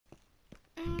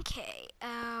Okay,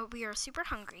 we are super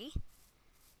hungry,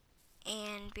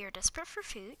 and we are desperate for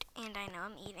food, and I know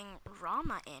I'm eating raw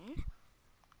mutton.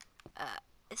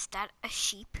 Is that a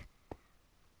sheep?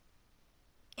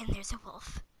 And there's a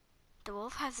wolf. The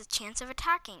wolf has a chance of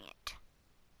attacking it.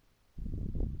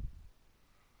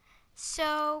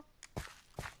 So,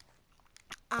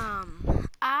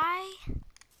 I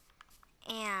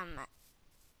am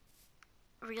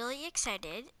really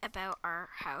excited about our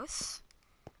house,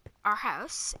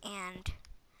 and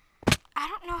I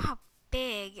don't know how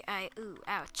big ooh,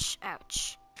 ouch,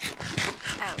 ouch,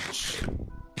 ouch.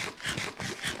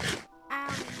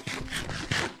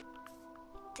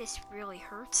 This really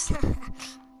hurts.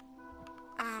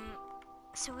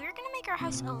 So we're gonna make our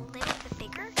house a little bit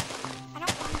bigger. I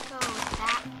don't want to go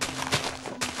that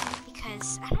big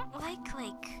because I don't like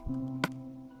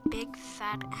big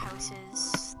fat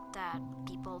houses that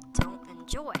people don't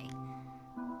enjoy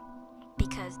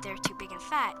because they're too big and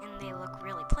fat and they look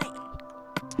really plain.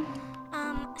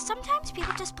 Sometimes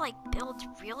people just build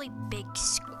really big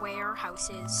square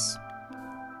houses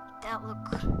that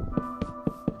look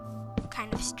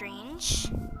kind of strange.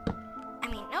 I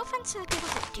mean, no offense to the people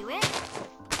that do it,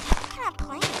 but they look kind of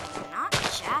plain and not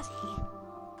jazzy.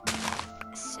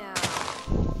 So,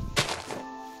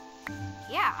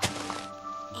 yeah.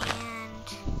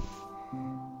 And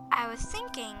I was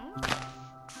thinking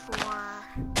for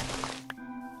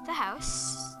the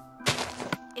house,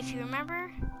 if you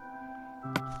remember,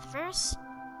 the first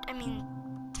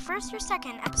or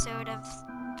second episode of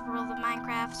the World of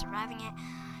Minecraft, Surviving It,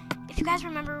 if you guys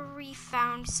remember, we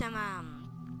found some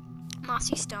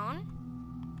mossy stone.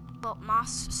 Well,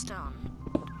 moss stone.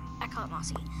 I call it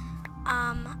mossy.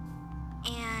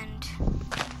 And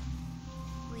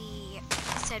we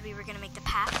said we were gonna make the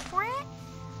path for it.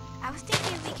 I was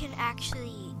thinking we could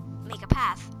actually make a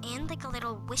path and like a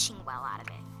little wishing well out of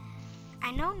it.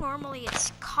 I know normally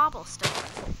it's cobblestone,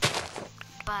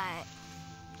 but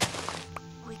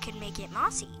we could make it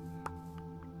mossy.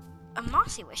 A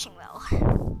mossy wishing well.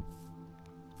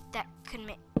 That could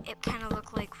make it kind of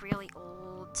look like really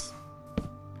old.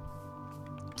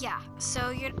 Yeah,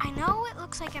 so I know it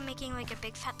looks like I'm making like a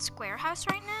big fat square house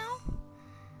right now,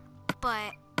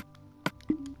 but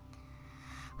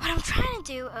what I'm trying to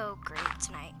do, oh great,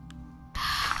 tonight.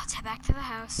 Let's head back to the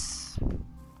house.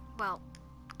 Well,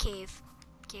 cave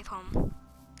home.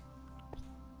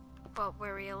 Well,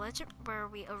 where we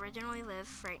originally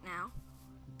live right now.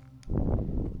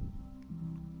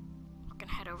 We're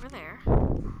gonna head over there.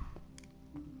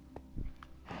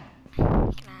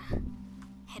 Gonna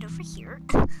head over here,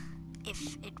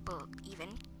 if it will even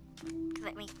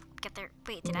let me get there.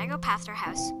 Wait, did I go past our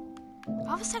house?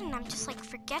 All of a sudden, I'm just like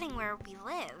forgetting where we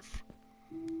live.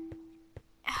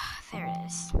 There it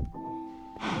is.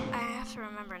 I have to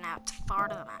remember now, it's far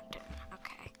to the mountain.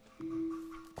 Okay.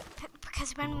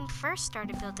 Because when we first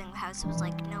started building the house, it was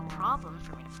like no problem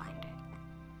for me to find it.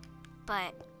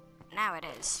 But now it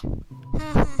is.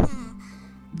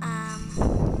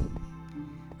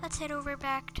 Let's head over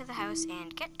back to the house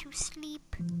and get to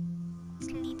sleep.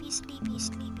 Sleepy, sleepy,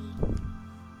 sleepy.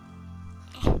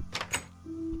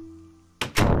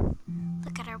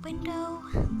 Look at our window.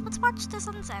 Let's watch the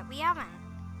sunset. We haven't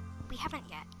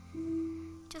yet.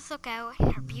 Just look out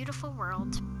at our beautiful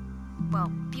world. Well,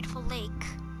 beautiful lake.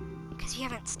 Because we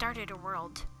haven't started a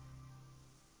world.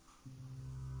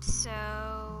 So...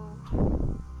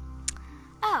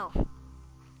 Oh.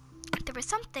 There was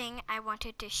something I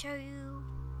wanted to show you.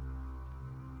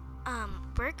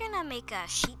 We're gonna make a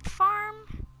sheep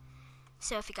farm.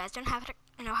 So if you guys don't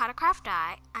know how to craft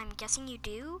dye, I'm guessing you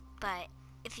do, but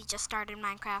if you just started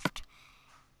Minecraft,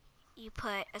 you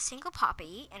put a single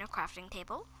poppy in a crafting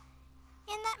table,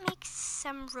 and that makes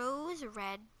some rose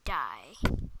red dye.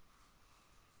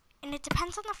 And it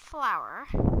depends on the flower.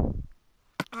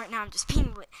 Right now I'm just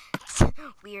being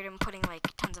weird and putting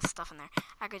like tons of stuff in there.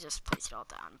 I could just place it all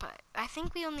down, but I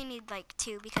think we only need like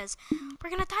 2 because we're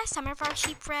gonna dye some of our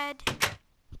sheep red.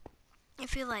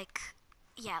 If you like,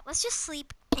 yeah, let's just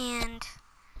sleep and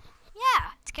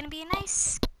yeah, it's gonna be a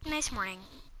nice morning.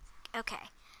 Okay.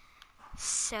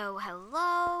 So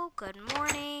hello, good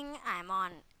morning. I'm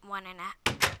on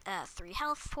 3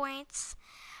 health points.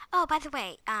 Oh, by the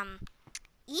way,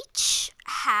 each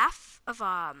half of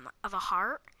a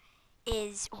heart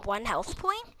is 1 health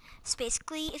point. So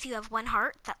basically, if you have 1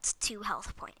 heart, that's 2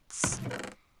 health points.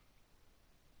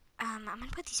 I'm gonna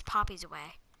put these poppies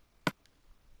away.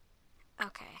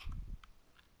 Okay.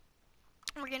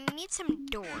 We're gonna need some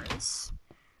doors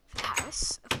for the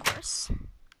house, of course.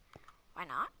 Why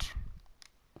not?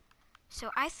 So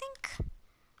I think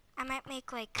I might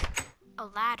make like a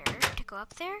ladder to go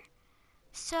up there.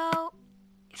 So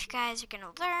if you guys are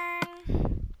gonna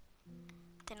learn,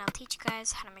 then I'll teach you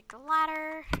guys how to make the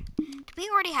ladder. Do we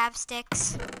already have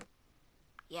sticks?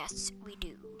 Yes, we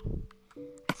do.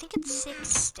 I think it's 6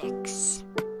 sticks.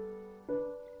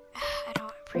 I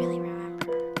don't really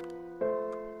remember.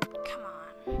 Come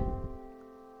on.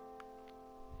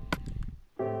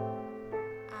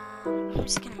 I'm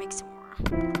just gonna make some more.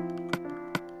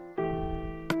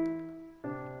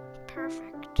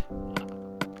 Perfect.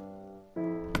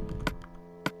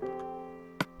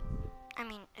 I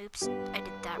mean, oops, I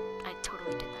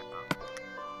totally did that wrong.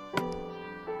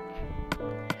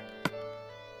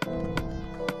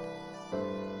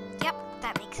 Yep,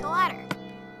 that makes a ladder.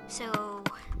 So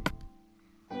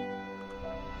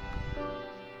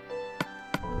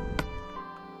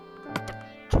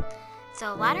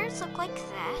ladders look like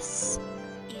this.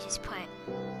 You just put,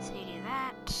 so you do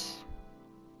that.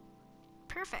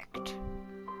 Perfect.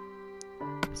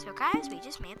 So guys, we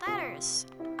just made ladders.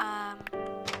 I'm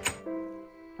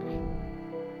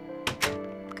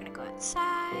gonna go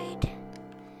outside.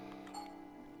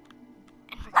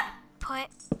 And we're gonna put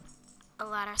a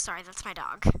ladder. Sorry, that's my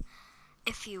dog.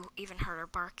 If you even heard her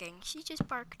barking, she just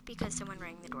barked because someone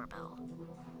rang the doorbell.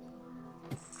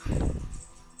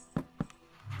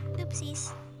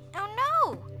 Oopsies. Oh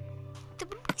no!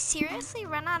 Did we seriously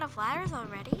run out of ladders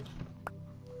already?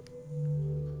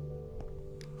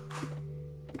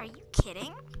 Are you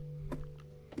kidding?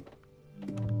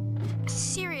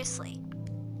 Seriously.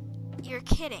 You're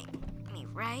kidding me,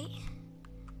 right?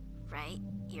 Right?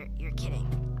 You're kidding.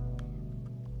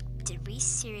 Did we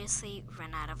seriously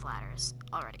run out of ladders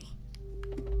already?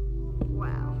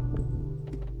 Wow.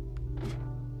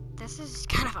 This is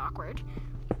kind of awkward.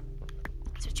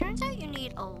 So it turns out you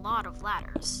need a lot of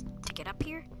ladders to get up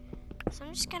here. So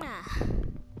I'm just gonna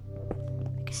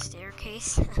make a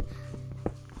staircase.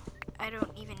 I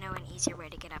don't even know an easier way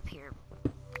to get up here.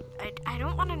 I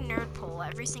don't want a nerd pole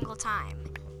every single time.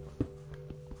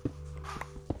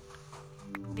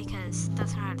 Because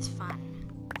that's not as fun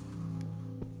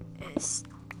as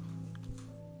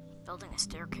building a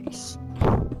staircase.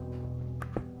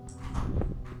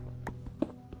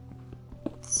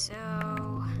 So,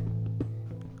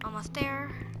 almost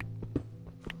there.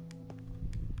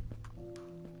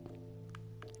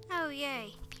 Oh,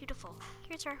 yay, beautiful.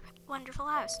 Here's our wonderful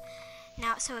house.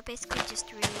 Now, so it basically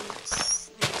just leads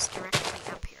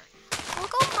directly up here. We'll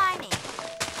go mining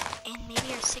in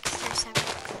maybe our 6th or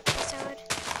 7th episode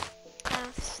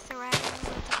of Thriving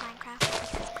with Minecraft,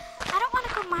 because I don't want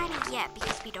to go mining yet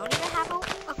because we don't even have a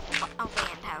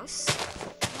land house.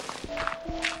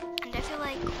 And I feel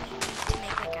like we need to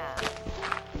make like a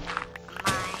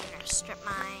mine or strip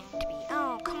mine to be,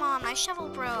 oh, come on, my shovel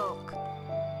broke.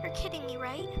 You're kidding me,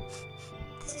 right?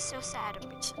 This is so sad. I'm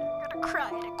gonna cry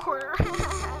in a corner.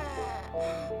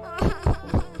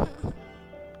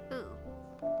 Ooh.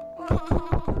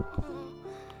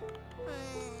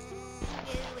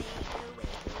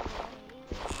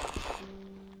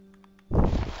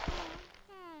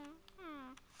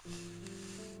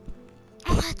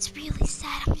 Oh, that's really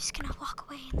sad. I'm just gonna walk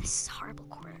away in this horrible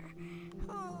corner.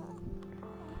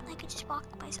 I could just watch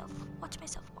myself walk.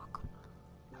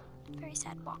 Very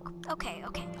sad walk. Okay.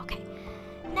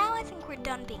 Now I think we're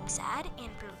done being sad and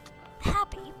we're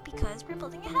happy because we're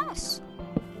building a house.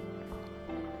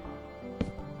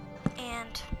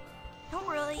 And don't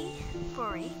really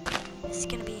worry. This is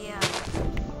gonna be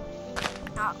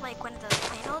not like one of those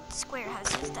plain old square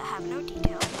houses that have no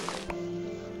detail.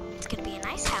 It's gonna be a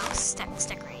nice house that's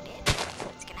decorated.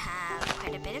 It's gonna have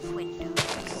quite a bit of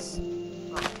windows.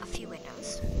 Well, a few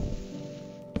windows.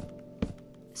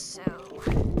 So,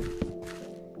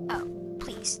 oh,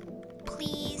 please,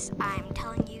 I'm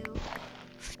telling you,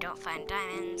 if you don't find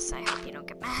diamonds, I hope you don't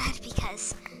get mad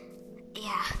because,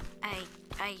 yeah,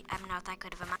 I'm not that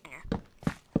good of a miner.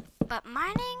 But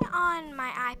mining on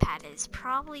my iPad is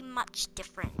probably much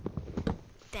different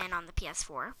than on the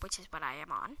PS4, which is what I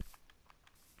am on.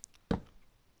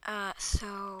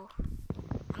 So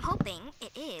I'm hoping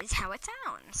it is how it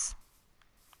sounds.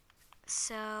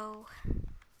 So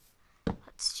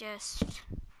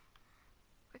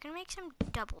we're gonna make some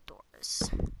double doors.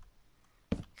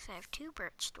 Because I have 2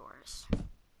 birch doors.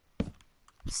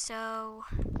 So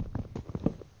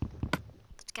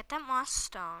let's get that moss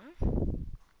stone.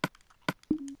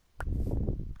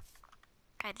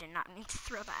 I did not need to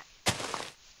throw that.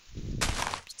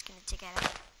 I'm just gonna dig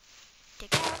out,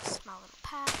 small little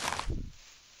path.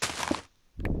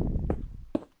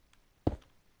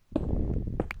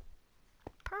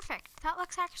 Perfect. That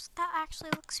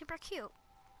actually looks super cute.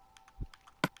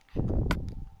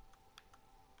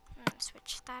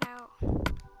 Switch that out.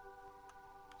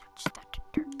 Switch that to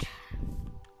dirt.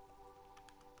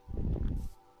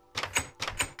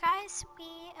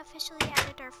 officially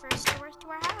added our first door to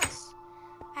our house.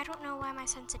 I don't know why my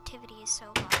sensitivity is so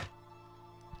low.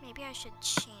 Maybe I should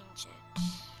change it.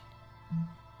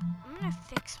 I'm gonna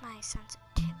fix my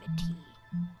sensitivity.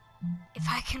 If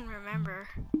I can remember.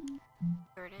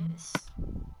 There it is.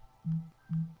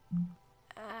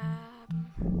 I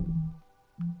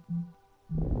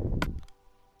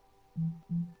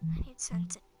need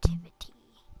sensitivity.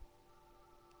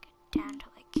 Get down to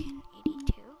like an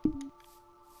 82.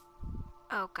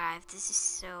 Oh guys, this is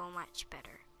so much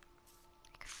better.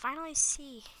 I can finally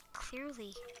see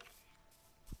clearly.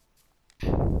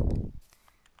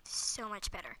 So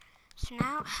much better. So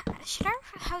now, should our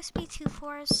house be 2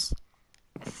 floors?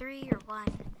 3 or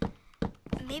 1?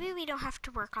 Maybe we don't have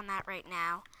to work on that right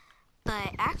now.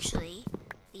 But actually,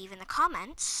 leave in the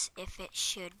comments if it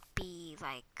should be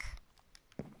like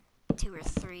 2 or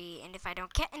 3. And if I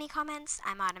don't get any comments,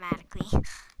 I'm automatically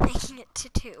making it to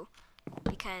 2.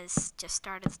 Because just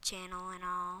started the channel and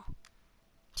all.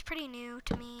 It's pretty new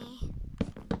to me.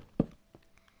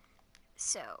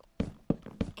 So,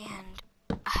 and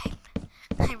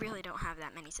I really don't have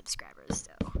that many subscribers,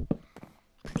 so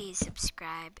please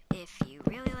subscribe if you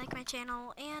really like my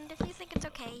channel, and if you think it's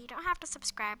okay, you don't have to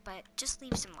subscribe, but just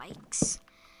leave some likes.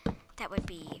 That would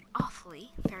be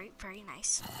awfully, very, very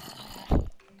nice.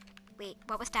 Wait,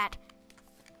 what was that?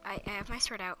 I have my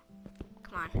sword out.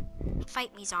 Come on.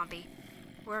 Fight me, zombie.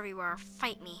 Wherever you are,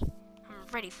 fight me. I'm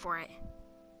ready for it.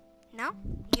 No?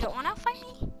 You don't want to fight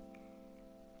me?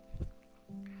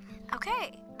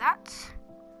 Okay, that's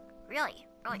really,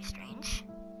 really strange.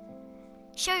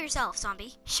 Show yourself,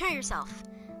 zombie. Show yourself.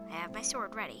 I have my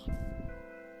sword ready.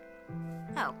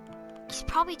 Oh, he's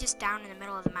probably just down in the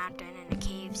middle of the mountain in a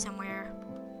cave somewhere.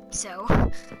 So,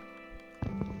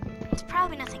 it's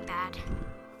probably nothing bad.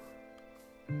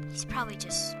 He's probably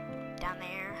just down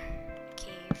there in a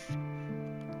cave.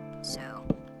 So,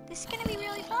 this is gonna be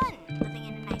really fun. Living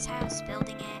in a nice house,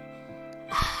 building it.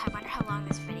 I wonder how long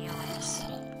this video is.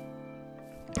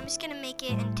 I'm just gonna make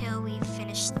it until we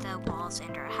finish the walls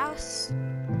and our house,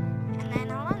 and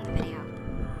then I'll end the video.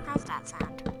 How's that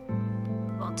sound?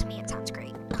 Well, to me it sounds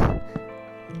great.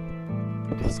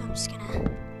 So I'm just gonna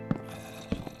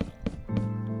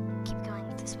keep going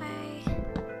this way.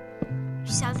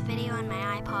 You saw the video on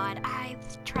my iPod.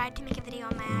 I've tried to make a video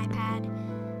on my iPad,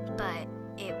 but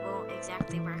it won't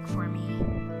exactly work for me.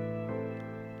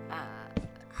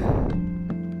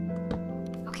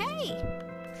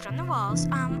 From the walls.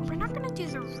 We're not gonna do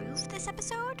the roof this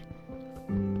episode,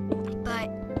 but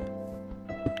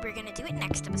we're gonna do it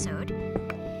next episode.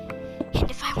 And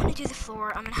if I want to do the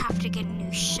floor, I'm gonna have to get a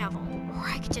new shovel, or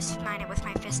I could just mine it with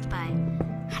my fist, but I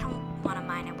don't want to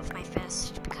mine it with my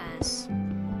fist because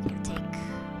it's gonna take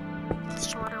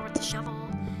shorter with the shovel,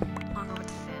 longer with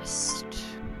the fist.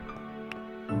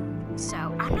 So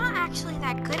I'm not actually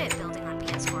that good at building on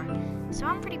PS4, so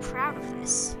I'm pretty proud of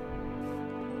this.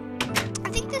 I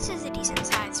think this is a decent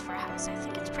size for a house. I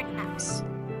think it's pretty nice.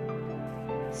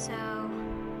 So,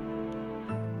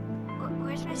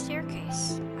 where's my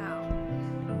staircase? Oh.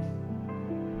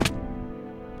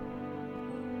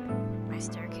 My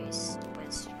staircase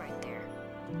was right there.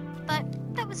 But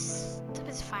that was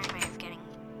a fine way of getting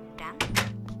down.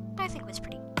 I think it was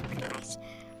pretty nice.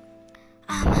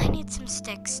 I need some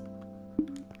sticks.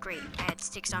 Great, I had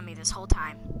sticks on me this whole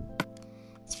time.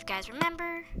 So if you guys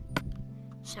remember,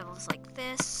 shovels like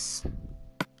this.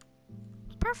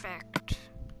 Perfect.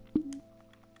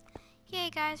 Yay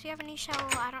guys, we have a new shovel.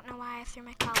 I don't know why I threw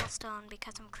my cobblestone,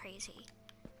 because I'm crazy.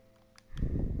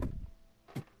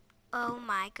 Oh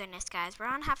my goodness guys, we're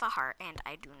on half a heart and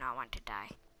I do not want to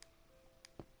die.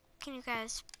 Can you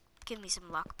guys give me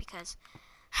some luck, because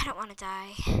I don't want to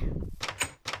die.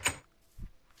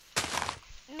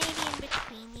 Maybe in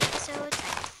between the episodes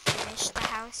I could finish the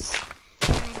house. I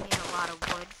need a lot of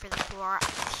wood for the floor.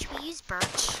 Should we use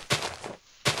birch?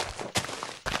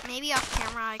 Maybe off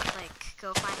camera I could like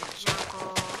go find a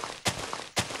jungle.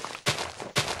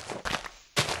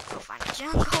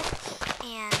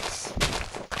 And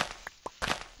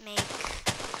make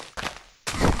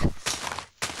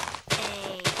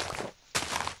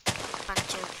a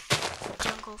bunch of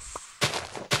jungle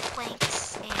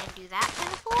planks and do that for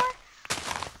the floor.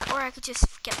 Or I could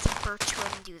just get some birch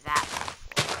wood and do that for the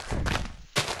floor.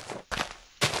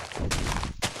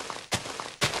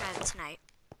 Tonight.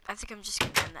 I think I'm just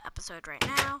going to end the episode right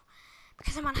now,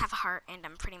 because I'm on half a heart and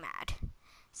I'm pretty mad.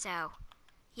 So,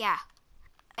 yeah.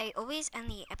 I always end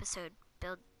the episode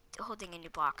holding a new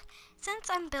block. Since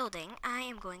I'm building, I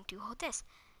am going to hold this.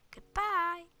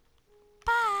 Goodbye.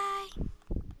 Bye.